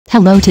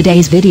Hello,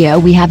 today's video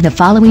we have the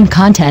following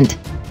content.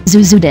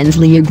 Zhu Xudan's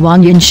Liu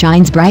Guang Yin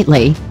shines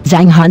brightly,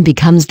 Zhang Han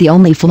becomes the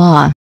only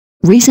flaw.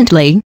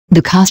 Recently,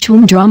 the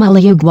costume drama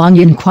Liu Guang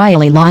Yin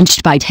quietly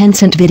launched by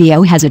Tencent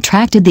Video has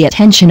attracted the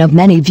attention of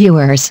many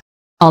viewers.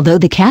 Although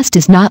the cast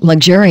is not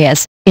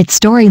luxurious, its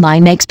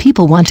storyline makes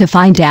people want to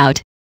find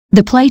out.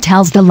 The play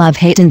tells the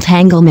love-hate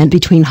entanglement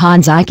between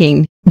Han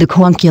Ziqing, the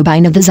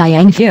concubine of the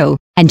Xiangfu,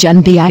 and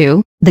Jun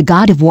Beiyue, the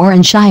god of war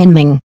and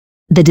Xianming.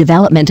 The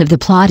development of the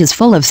plot is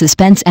full of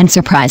suspense and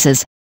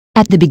surprises.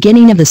 At the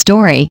beginning of the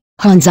story,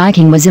 Han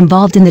Ziqing was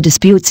involved in the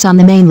disputes on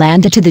the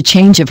mainland due to the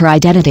change of her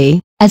identity,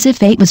 as if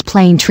fate was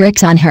playing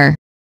tricks on her.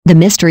 The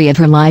mystery of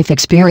her life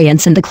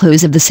experience and the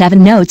clues of the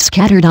 7 notes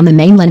scattered on the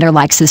mainland are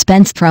like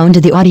suspense thrown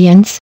to the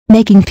audience,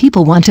 making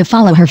people want to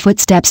follow her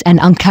footsteps and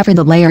uncover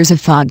the layers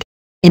of fog.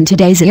 In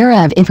today's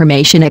era of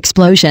information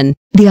explosion,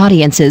 the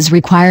audience's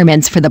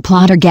requirements for the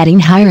plot are getting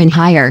higher and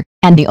higher,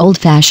 and the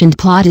old-fashioned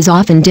plot is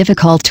often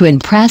difficult to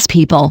impress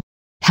people.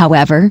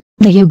 However,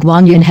 Liu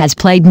Guang Yin has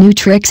played new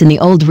tricks in the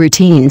old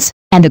routines,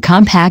 and the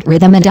compact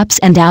rhythm and ups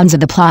and downs of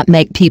the plot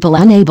make people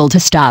unable to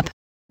stop.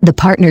 The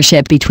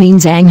partnership between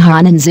Zhang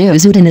Han and Zhu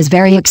Xudan is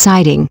very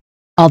exciting.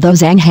 Although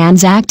Zhang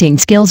Han's acting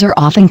skills are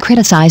often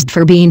criticized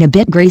for being a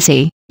bit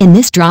greasy, in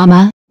this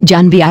drama,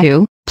 Jun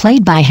Beiyue,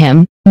 played by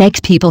him, makes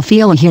people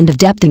feel a hint of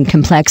depth and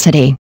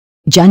complexity.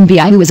 Jun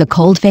Beiyue is a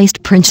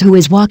cold-faced prince who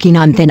is walking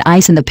on thin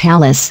ice in the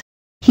palace.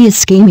 He is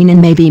scheming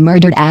and may be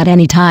murdered at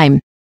any time.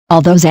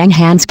 Although Zhang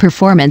Han's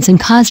performance in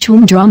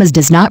costume dramas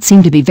does not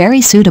seem to be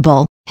very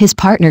suitable, his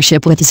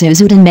partnership with Zhu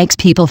Xudan makes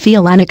people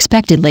feel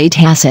unexpectedly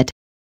tacit.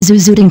 Zhu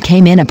Xudan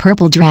came in a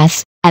purple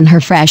dress, and her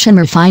fresh and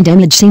refined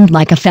image seemed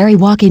like a fairy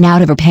walking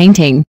out of a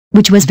painting,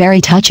 which was very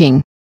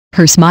touching.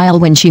 Her smile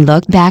when she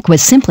looked back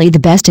was simply the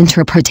best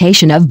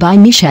interpretation of Bai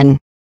Misheng.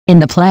 In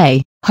the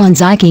play, Han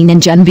Ziqing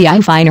and Jun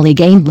Beiyue finally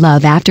gained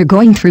love after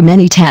going through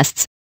many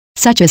tests.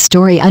 Such a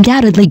story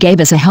undoubtedly gave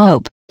us a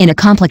hope. In a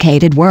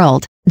complicated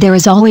world, there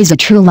is always a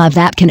true love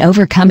that can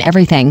overcome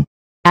everything.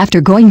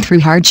 After going through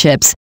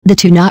hardships, the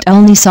two not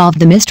only solved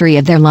the mystery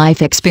of their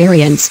life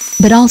experience,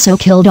 but also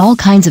killed all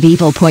kinds of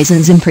evil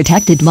poisons and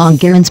protected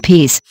Longyearn's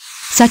peace.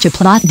 Such a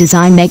plot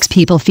design makes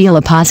people feel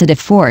a positive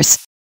force.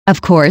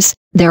 Of course,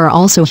 there are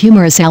also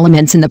humorous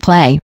elements in the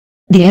play.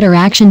 The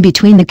interaction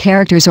between the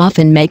characters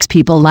often makes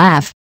people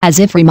laugh, as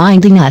if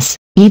reminding us,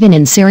 even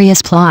in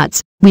serious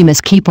plots, we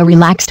must keep a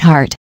relaxed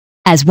heart.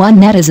 As one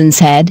netizen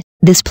said,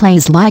 this play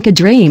is like a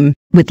dream,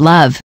 with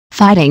love,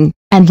 fighting,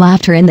 and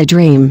laughter in the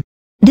dream.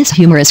 This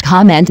humorous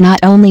comment not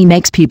only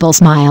makes people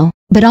smile,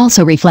 but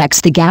also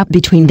reflects the gap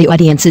between the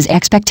audience's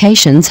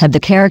expectations of the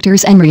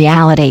characters and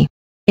reality.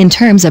 In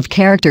terms of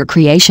character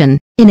creation,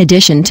 in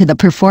addition to the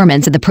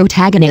performance of the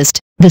protagonist,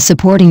 the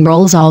supporting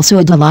roles also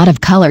add a lot of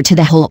color to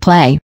the whole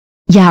play.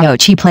 Yao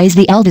Qi plays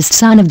the eldest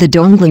son of the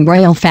Dongling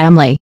royal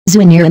family,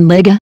 Zuiniran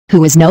Liga,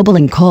 who is noble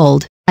and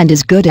cold, and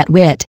is good at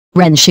wit.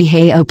 Ren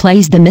Shihao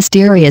plays the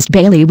mysterious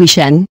Bailey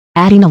Weisheng,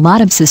 adding a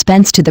lot of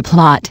suspense to the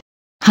plot.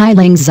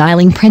 Hailing's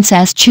Xiling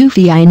Princess Chu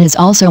Fian is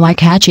also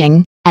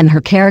eye-catching, and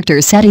her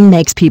character setting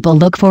makes people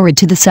look forward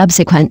to the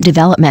subsequent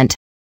development.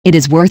 It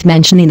is worth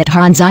mentioning that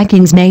Han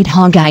Ziqing's maid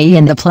Hong Gai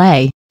in the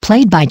play,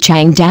 played by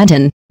Chang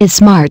Danton, is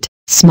smart,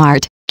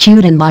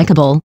 cute and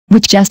likable,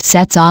 which just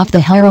sets off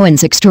the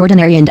heroine's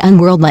extraordinary and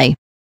unworldly.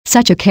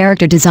 Such a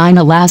character design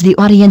allows the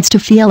audience to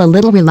feel a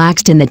little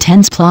relaxed in the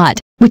tense plot,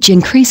 which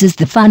increases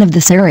the fun of the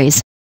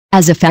series.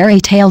 As a fairy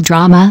tale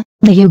drama,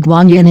 Liu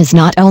Guang Yin is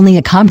not only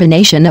a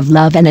combination of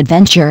love and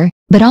adventure,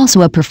 but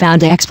also a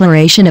profound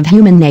exploration of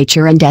human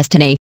nature and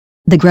destiny.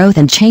 The growth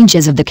and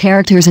changes of the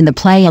characters in the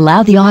play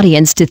allow the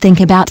audience to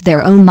think about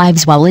their own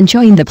lives while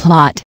enjoying the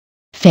plot.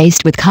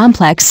 Faced with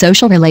complex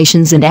social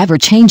relations and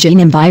ever-changing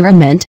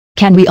environment,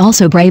 can we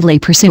also bravely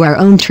pursue our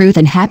own truth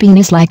and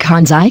happiness like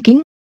Han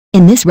Ziqing?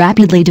 In this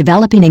rapidly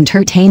developing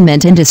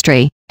entertainment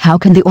industry, how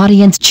can the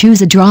audience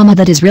choose a drama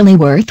that is really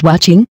worth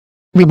watching?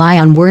 Rely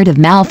on word of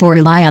mouth or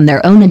rely on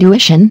their own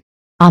intuition?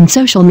 On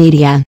social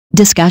media,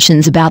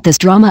 discussions about this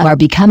drama are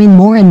becoming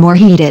more and more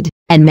heated,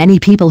 and many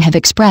people have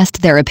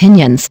expressed their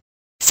opinions.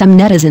 Some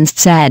netizens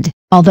said,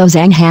 although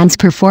Zhang Han's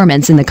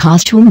performance in the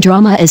costume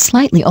drama is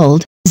slightly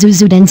old, Zhu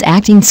Xudan's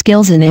acting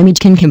skills and image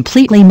can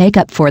completely make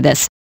up for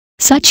this.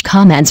 Such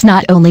comments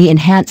not only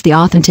enhance the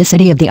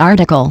authenticity of the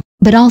article,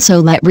 but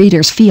also let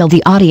readers feel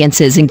the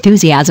audience's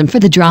enthusiasm for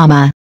the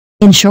drama.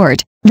 In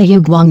short, Liu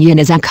Guang Yin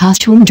is a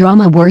costume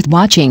drama worth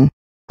watching.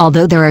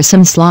 Although there are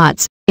some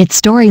slots, its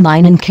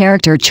storyline and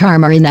character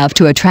charm are enough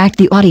to attract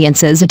the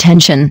audience's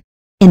attention.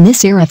 In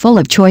this era full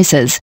of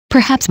choices,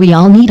 perhaps we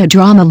all need a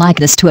drama like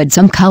this to add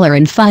some color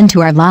and fun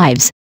to our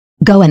lives.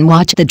 Go and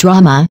watch the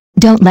drama,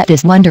 don't let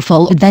this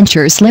wonderful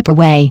adventure slip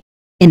away.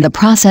 In the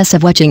process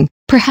of watching,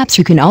 perhaps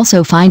you can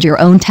also find your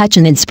own touch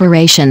and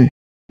inspiration.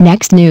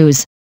 Next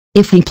news.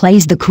 If he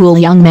plays the cool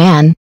young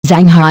man,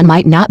 Zhang Han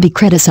might not be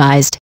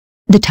criticized.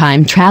 The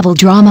time travel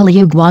drama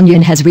Liu Guang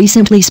Yin has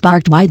recently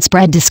sparked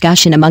widespread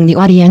discussion among the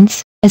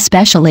audience,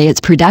 especially its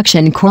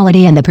production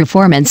quality and the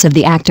performance of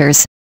the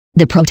actors.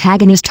 The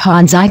protagonist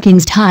Han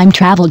Ziqing's time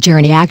travel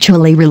journey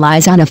actually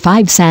relies on a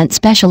 5-cent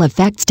special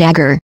effects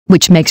dagger,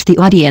 which makes the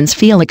audience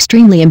feel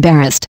extremely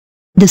embarrassed.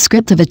 The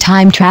script of a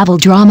time travel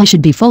drama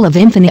should be full of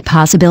infinite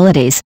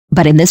possibilities,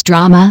 but in this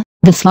drama,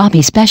 the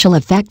sloppy special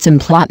effects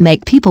and plot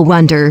make people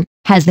wonder,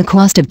 has the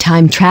cost of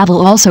time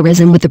travel also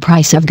risen with the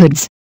price of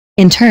goods?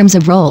 In terms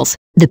of roles,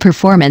 the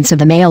performance of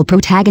the male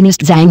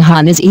protagonist Zhang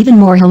Han is even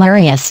more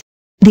hilarious.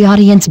 The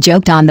audience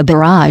joked on the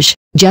barrage,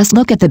 "Just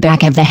look at the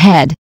back of the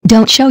head,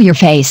 don't show your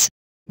face."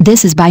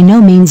 This is by no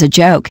means a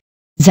joke.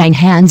 Zhang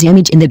Han's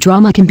image in the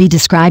drama can be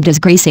described as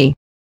greasy.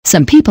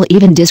 Some people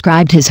even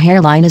described his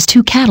hairline as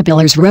 2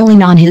 caterpillars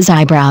rolling on his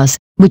eyebrows,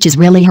 which is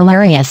really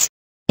hilarious.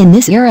 In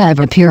this era of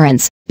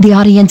appearance, the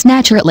audience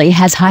naturally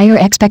has higher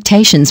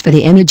expectations for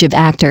the image of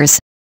actors.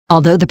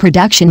 Although the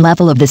production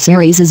level of the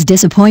series is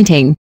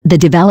disappointing, the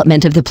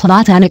development of the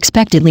plot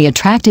unexpectedly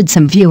attracted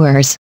some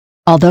viewers.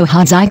 Although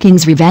Han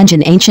Ziqing's Revenge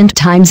in Ancient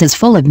Times is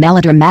full of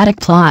melodramatic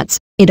plots,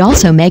 it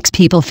also makes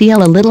people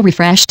feel a little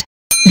refreshed.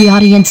 The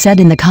audience said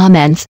in the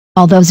comments,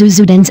 although Zhu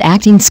Xudan's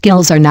acting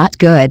skills are not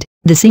good,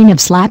 the scene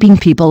of slapping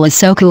people is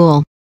so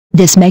cool.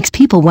 This makes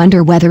people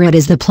wonder whether it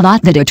is the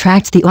plot that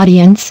attracts the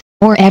audience,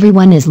 or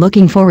everyone is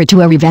looking forward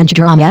to a revenge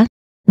drama.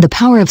 The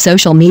power of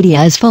social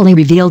media is fully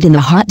revealed in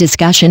the hot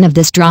discussion of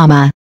this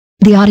drama.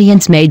 The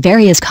audience made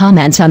various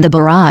comments on the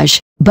barrage,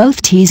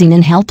 both teasing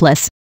and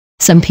helpless.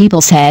 Some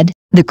people said,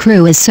 "The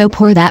crew is so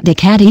poor that they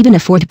can't even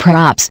afford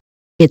props.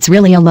 It's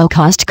really a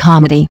low-cost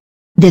comedy."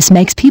 This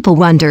makes people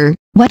wonder,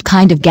 what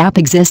kind of gap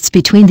exists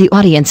between the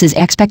audience's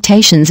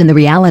expectations and the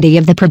reality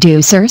of the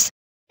producers?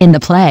 In the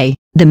play,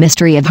 the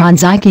mystery of Han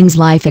Ziqing's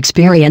life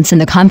experience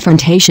and the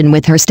confrontation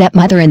with her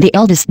stepmother and the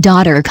eldest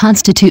daughter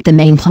constitute the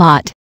main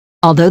plot.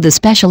 Although the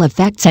special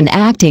effects and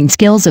acting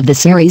skills of the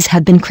series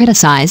have been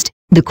criticized,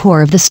 the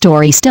core of the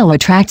story still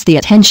attracts the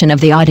attention of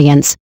the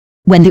audience.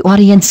 When the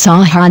audience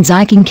saw Han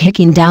Ziqing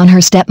kicking down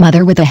her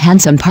stepmother with a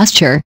handsome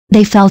posture,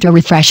 they felt a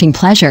refreshing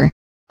pleasure.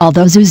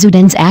 Although Zhu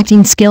Xudan's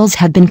acting skills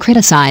have been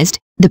criticized,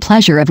 the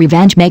pleasure of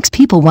revenge makes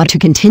people want to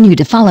continue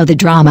to follow the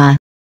drama.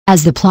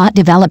 As the plot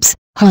develops,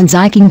 Han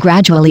Ziqing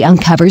gradually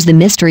uncovers the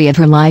mystery of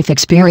her life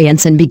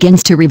experience and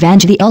begins to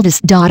revenge the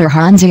eldest daughter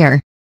Han Ziqing.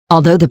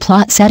 Although the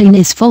plot setting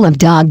is full of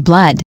dog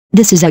blood,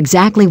 this is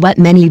exactly what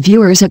many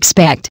viewers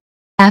expect.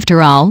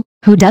 After all,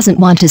 who doesn't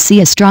want to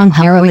see a strong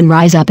heroine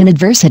rise up in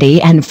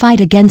adversity and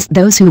fight against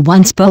those who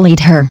once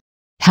bullied her?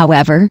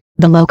 However,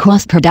 the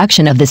low-cost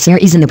production of the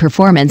series and the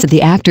performance of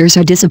the actors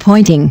are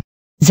disappointing.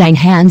 Zhang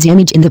Han's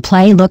image in the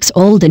play looks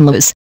old and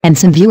loose, and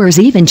some viewers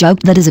even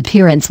joked that his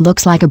appearance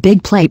looks like a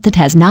big plate that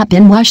has not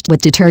been washed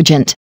with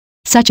detergent.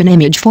 Such an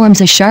image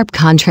forms a sharp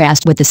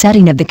contrast with the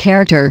setting of the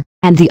character,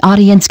 and the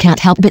audience can't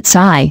help but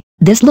sigh,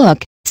 "This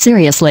look,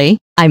 seriously,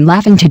 I'm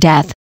laughing to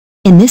death."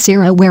 In this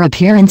era where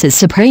appearance is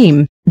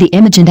supreme, the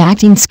image and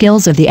acting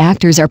skills of the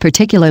actors are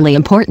particularly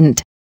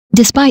important.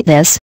 Despite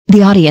this,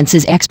 the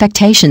audience's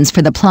expectations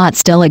for the plot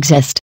still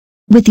exist.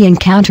 With the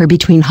encounter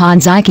between Han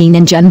Ziqing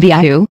and Jun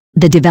Beiyue,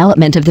 the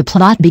development of the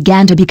plot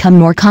began to become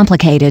more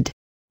complicated.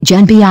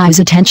 Jun Beiyue's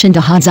attention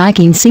to Han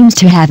Ziqing seems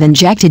to have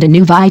injected a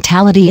new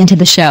vitality into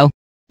the show.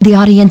 The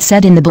audience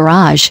said in the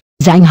barrage,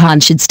 "Zhang Han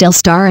should still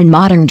star in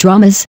modern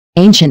dramas,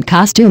 ancient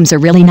costumes are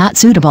really not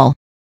suitable."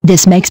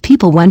 This makes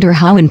people wonder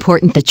how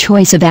important the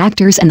choice of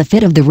actors and the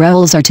fit of the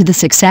roles are to the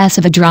success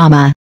of a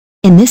drama.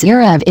 In this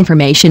era of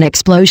information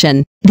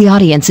explosion, the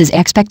audience's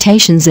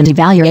expectations and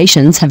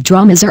evaluations of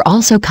dramas are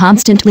also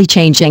constantly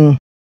changing.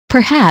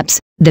 Perhaps,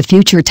 the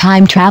future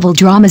time travel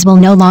dramas will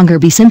no longer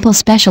be simple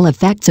special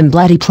effects and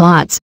bloody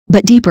plots,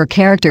 but deeper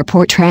character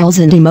portrayals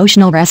and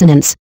emotional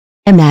resonance.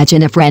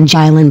 Imagine if Ren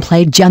Jilin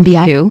played Jun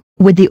Beiyue,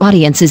 would the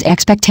audience's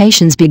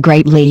expectations be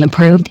greatly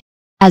improved?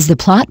 As the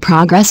plot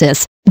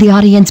progresses, the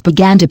audience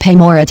began to pay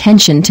more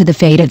attention to the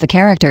fate of the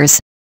characters.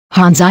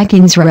 Han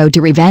Ziqing's road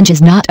to revenge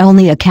is not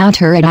only a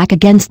counterattack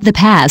against the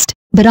past,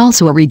 but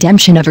also a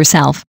redemption of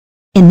herself.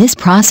 In this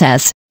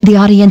process, the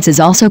audience is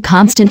also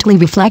constantly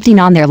reflecting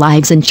on their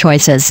lives and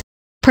choices.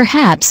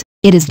 Perhaps,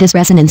 it is this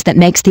resonance that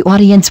makes the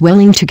audience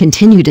willing to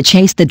continue to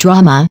chase the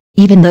drama,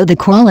 even though the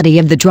quality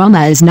of the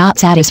drama is not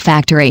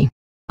satisfactory.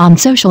 On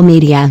social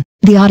media,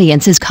 the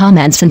audience's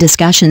comments and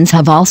discussions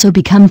have also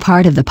become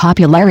part of the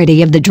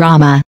popularity of the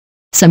drama.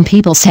 Some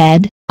people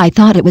said, "I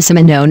thought it was some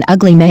unknown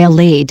ugly male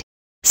lead."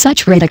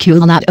 Such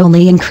ridicule not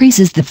only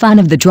increases the fun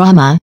of the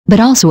drama, but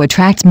also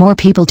attracts more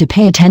people to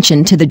pay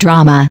attention to the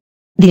drama.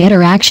 The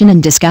interaction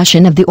and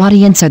discussion of the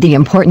audience are the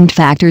important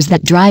factors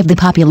that drive the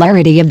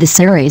popularity of the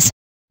series.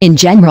 In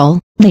general,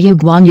 Liu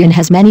Guang Yin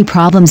has many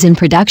problems in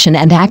production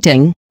and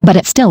acting, but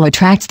it still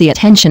attracts the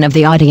attention of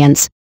the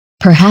audience.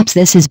 Perhaps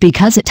this is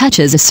because it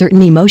touches a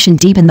certain emotion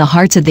deep in the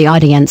hearts of the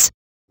audience.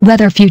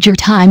 Whether future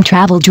time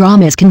travel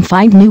dramas can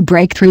find new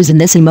breakthroughs in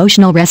this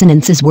emotional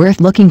resonance is worth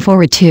looking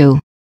forward to.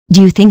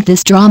 Do you think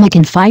this drama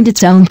can find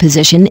its own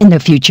position in the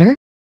future?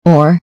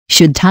 Or,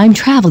 should time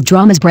travel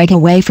dramas break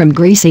away from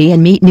greasy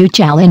and meet new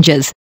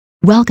challenges?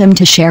 Welcome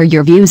to share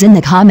your views in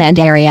the comment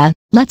area.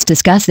 Let's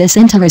discuss this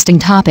interesting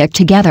topic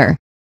together.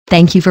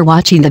 Thank you for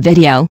watching the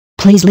video.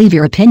 Please leave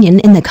your opinion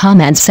in the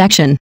comments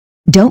section.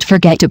 Don't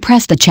forget to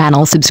press the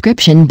channel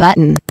subscription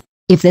button.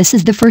 If this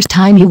is the first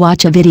time you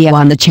watch a video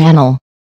on the channel,